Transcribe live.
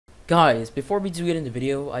Guys, before we do get in the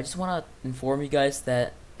video, I just want to inform you guys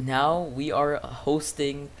that now we are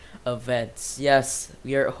hosting events. Yes,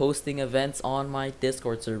 we are hosting events on my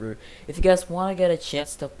Discord server. If you guys want to get a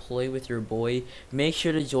chance to play with your boy, make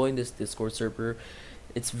sure to join this Discord server.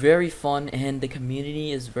 It's very fun and the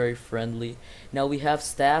community is very friendly. Now we have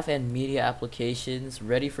staff and media applications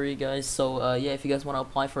ready for you guys. So yeah, if you guys want to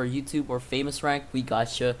apply for a YouTube or famous rank, we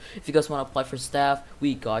gotcha. If you guys want to apply for staff,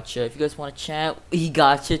 we gotcha. If you guys want to chat, we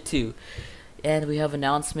gotcha too. And we have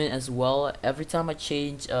announcement as well. Every time I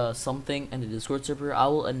change something in the Discord server, I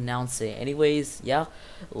will announce it. Anyways, yeah,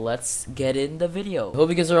 let's get in the video. Hope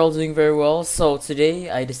you guys are all doing very well. So today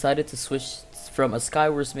I decided to switch from a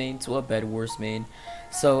skywars main to a bedwars main.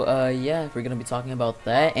 So yeah, we're gonna be talking about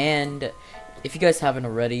that. And if you guys haven't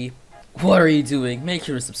already, what are you doing? Make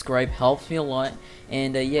sure to subscribe, helps me a lot.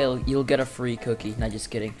 And yeah, you'll get a free cookie. Not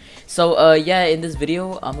just kidding. So yeah, in this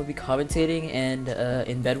video I'm gonna be commentating and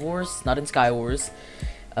in bedwars, not in skywars,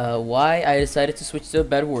 why I decided to switch to a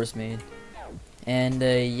bedwars main. And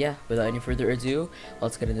yeah, without any further ado,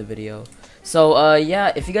 let's get into the video. So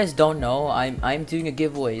yeah, if you guys don't know, I'm doing a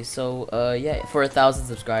giveaway. So yeah, for 1,000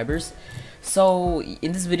 subscribers. So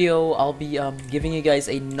in this video I'll be giving you guys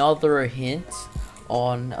another hint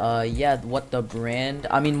on yeah, what the brand,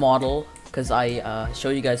 model, because I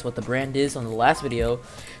showed you guys what the brand is on the last video.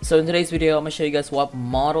 So in today's video I'm gonna show you guys what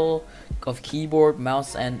model of keyboard,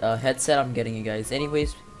 mouse, and headset I'm getting you guys.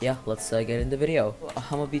 Anyways, yeah, let's get in the video.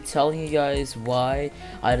 I'm gonna be telling you guys why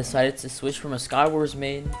I decided to switch from a skywars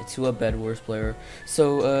main to a bedwars player.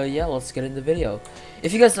 So yeah, let's get in the video.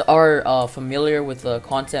 If you guys are familiar with the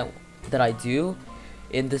content that I do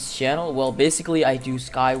in this channel, well, basically I do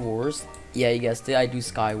skywars. Yeah, you guessed it, I do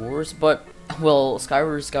skywars. But well,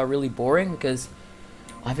 skywars got really boring because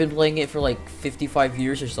I've been playing it for like 55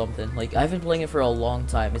 years or something. Like, I've been playing it for a long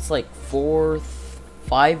time. It's like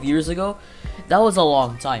 5 years ago. That was a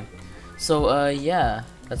long time. So yeah,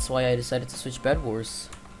 that's why I decided to switch bedwars.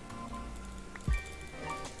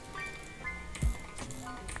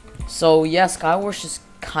 So yeah, skywars just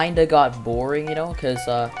kinda got boring, you know, because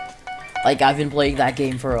like, I've been playing that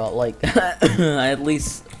game for like at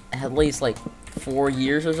least like 4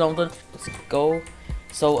 years or something. Let's go.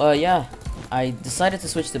 So yeah, I decided to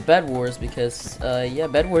switch to bedwars because yeah,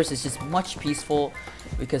 bedwars is just much peaceful,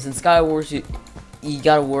 because in skywars you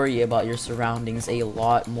gotta worry about your surroundings a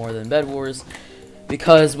lot more than bedwars,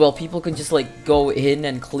 because well, people can just like go in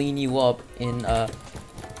and clean you up in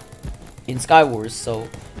skywars. So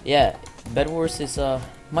yeah, bedwars is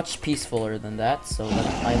much peacefuler than that, so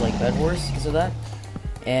I like bedwars because of that.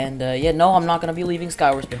 And yeah, no, I'm not gonna be leaving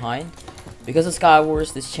skywars behind. Because of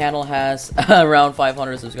skywars, this channel has around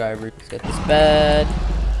 500 subscribers. Let's get this bed.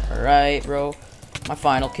 Alright, bro. My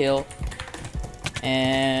final kill.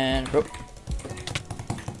 And bro.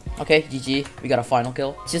 Okay, GG. We got a final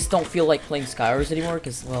kill. Just don't feel like playing skywars anymore,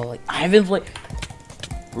 because well, like, I haven't played.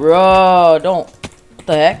 Bro, don't. What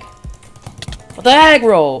the heck? What the heck,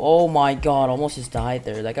 bro? Oh my god, almost just died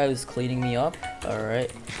there. That guy was cleaning me up.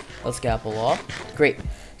 Alright, let's gapple off. Great.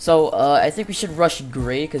 So I think we should rush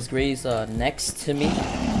Gray, because Gray's next to me.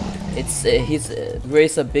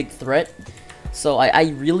 Gray's a big threat. So I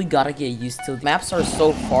really gotta get used to it. Maps are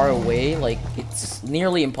so far away, like it's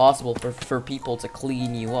nearly impossible for people to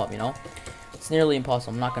clean you up, you know? It's nearly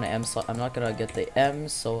impossible. I'm not gonna get the M,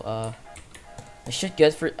 so I should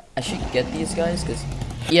get these guys, because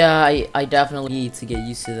yeah, I definitely need to get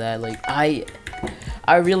used to that. Like,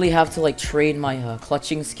 I really have to like train my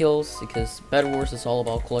clutching skills, because bedwars is all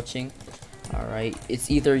about clutching. Alright, it's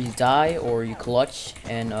either you die or you clutch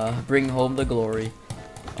and bring home the glory.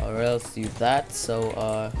 Alright, let's do that.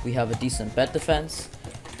 So we have a decent bed defense.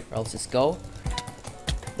 Or else just go.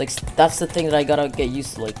 Like, that's the thing that I gotta get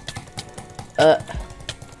used to. Like,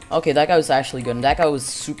 okay, that guy was actually good, and that guy was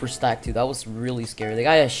super stacked too. That was really scary. The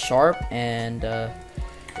guy is sharp, and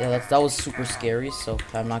yeah, that was super scary, so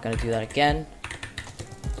I'm not gonna do that again.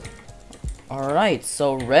 Alright,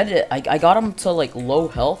 so red, I got him to like low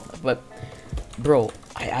health, but bro,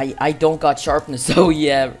 I don't got sharpness, so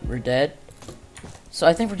yeah, we're dead. So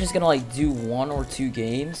I think we're just gonna like do 1 or 2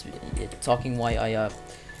 games, talking why I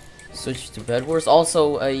switched to bedwars.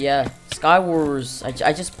 Also yeah, skywars,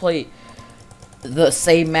 I just play the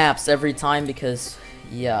same maps every time, because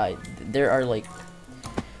yeah, there are like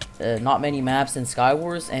not many maps in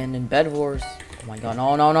skywars, and in bedwars, oh my god,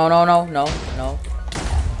 no.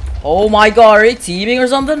 Oh my god, are they teaming or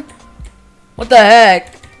something? What the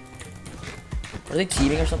heck? Are they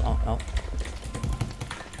teaming or something? Oh no.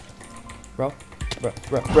 Bruh.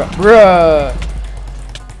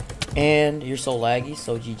 And you're so laggy,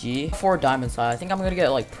 so GG. 4 diamonds high. I think I'm gonna get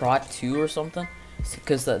like prot 2 or something.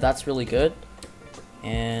 because that's really good.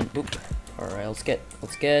 And boop. All right, let's get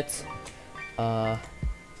I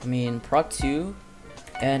mean proc 2,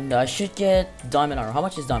 and I should get diamond armor. How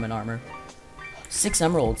much is diamond armor? 6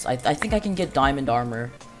 emeralds. I think I can get diamond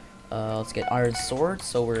armor. Let's get iron sword,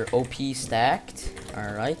 so we're OP stacked.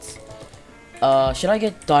 All right. Should I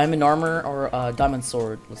get diamond armor or diamond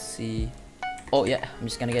sword? Let's see. Oh yeah, I'm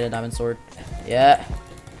just gonna get a diamond sword. Yeah,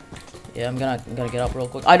 I'm gonna get up real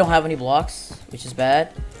quick. I don't have any blocks, which is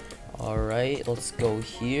bad. All right, let's go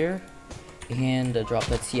here and drop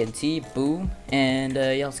that TNT. Boom, and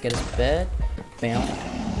yeah, let's get his bed. Bam.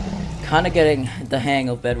 Kind of getting the hang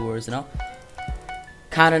of Bedwars, you know.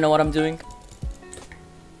 Kind of know what I'm doing.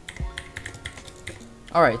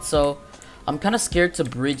 All right, so I'm kind of scared to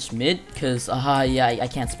bridge mid because yeah, I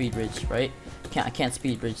can't speed bridge, right? I can't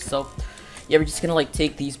speed bridge. So yeah, we're just gonna like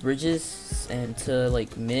take these bridges and to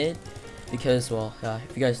like mid because, well,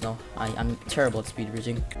 if you guys know, I'm terrible at speed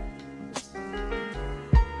bridging.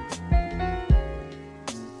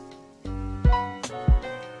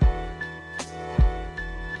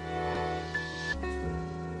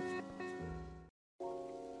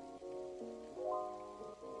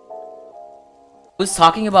 Was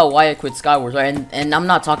talking about why I quit Skywars, right? And I'm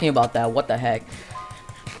not talking about that. What the heck?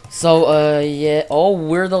 So yeah. Oh,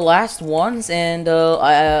 we're the last ones, and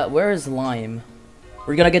where is Lime?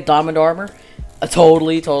 We're gonna get diamond armor.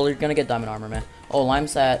 Totally gonna get diamond armor, man. Oh,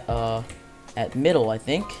 Lime's at middle, I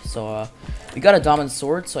think. So we got a diamond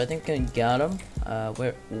sword, so I think we can get him.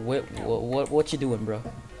 What you doing, bro?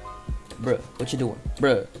 What you doing,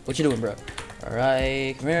 bro? What you doing, bro? All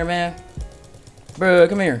right, come here, man. Bro,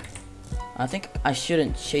 come here. I think I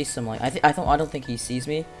shouldn't chase him. Like I don't think he sees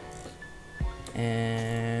me.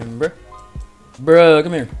 And bro,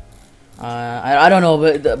 come here. I don't know,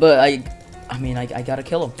 but I mean I gotta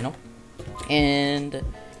kill him, you know. And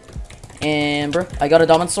bro, I got a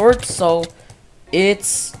diamond sword, so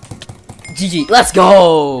it's GG. Let's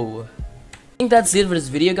go. I think that's it for this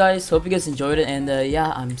video, guys. Hope you guys enjoyed it, and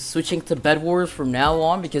yeah, I'm switching to Bedwars from now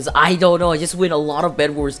on because I don't know. I just win a lot of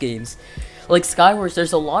Bedwars games. Like Skywars,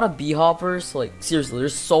 there's a lot of b-hoppers. Like seriously,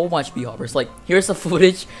 there's so much b-hoppers. Like here's the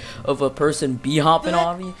footage of a person b-hopping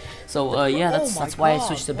on me. So yeah, that's why I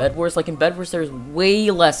switched to Bedwars. Like in Bedwars, there's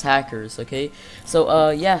way less hackers. Okay, so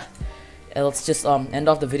yeah, let's just end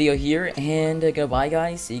off the video here and goodbye,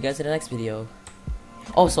 guys. See you guys in the next video.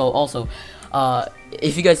 Also,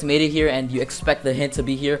 if you guys made it here and you expect the hint to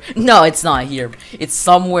be here, no, it's not here. It's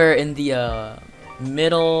somewhere in the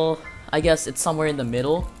middle. I guess it's somewhere in the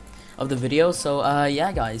middle of the video. So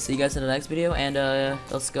yeah, guys, see you guys in the next video, and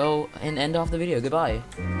let's go and end off the video. Goodbye.